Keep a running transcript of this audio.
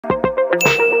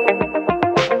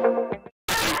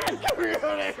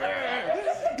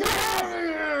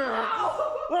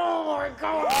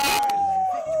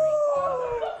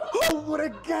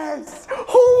have guessed?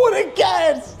 Who would have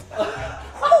guessed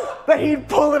that he'd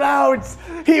pull it out?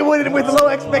 He went in with low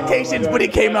expectations, but he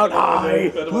came out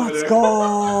high. Let's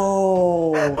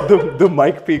go. The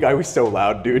mic peak, I was so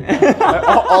loud, dude.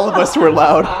 All of us were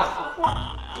loud.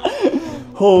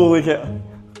 Holy cow.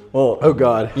 Well, oh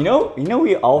God. You know,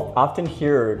 we all often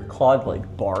hear Claude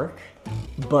like bark,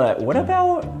 but what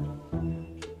about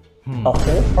a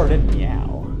wholehearted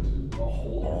meow?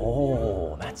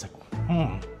 Oh, that's a.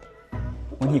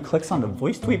 When he clicks on the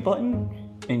voice tweet button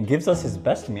and gives us his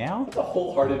best meow? A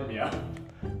wholehearted meow.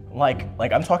 Like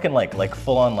I'm talking like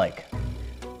full on like.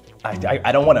 I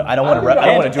don't want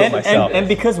to do it myself. And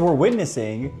because we're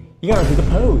witnessing, you gotta do the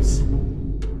pose.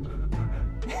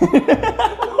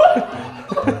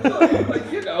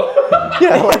 Like, you know.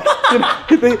 Yeah, like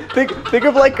think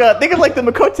of like the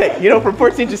Makote, you know, from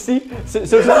 14 to C. So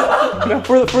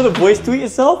for the voice tweet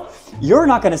itself, you're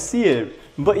not gonna see it,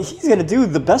 but he's gonna do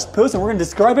the best pose, and we're gonna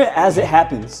describe it as it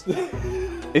happens.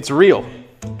 It's real.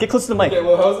 Get close to the mic. Okay,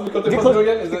 well, how's the Makote pose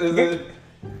again?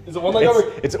 Is it one leg up?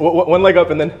 It's one leg up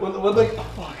and then One leg. Oh,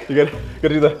 fuck. you gotta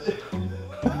do the.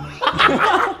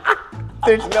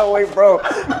 There's no way, bro.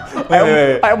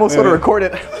 Wait. I almost want to record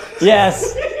it.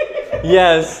 Yes.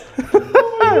 Yes.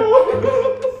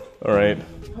 All right.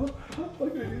 How the fuck do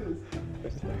I do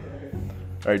this?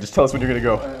 All right, just tell us when you're gonna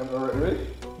go. Alright, ready?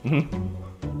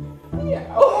 Yeah.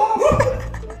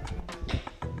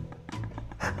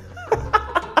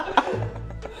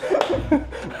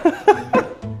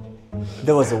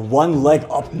 There was a one leg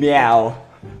up meow.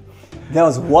 That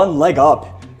was one leg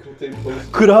up.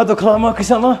 Kurado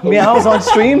Kalamaki-sama, Meows on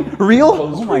stream? Real?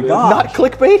 Oh my god. Not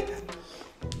clickbait?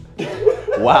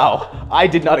 Wow, I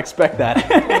did not expect that.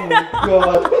 Oh my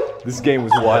god. This game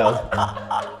was wild.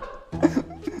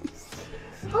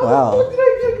 Wow.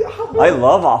 I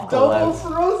love Double Off-Collabs.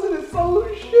 frozen is so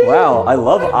shit. Wow, I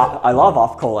love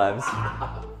Off-Collabs.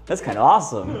 That's kind of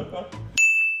awesome.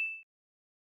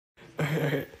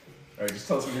 Alright, just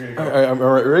tell us when you're gonna go.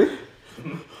 Alright, ready?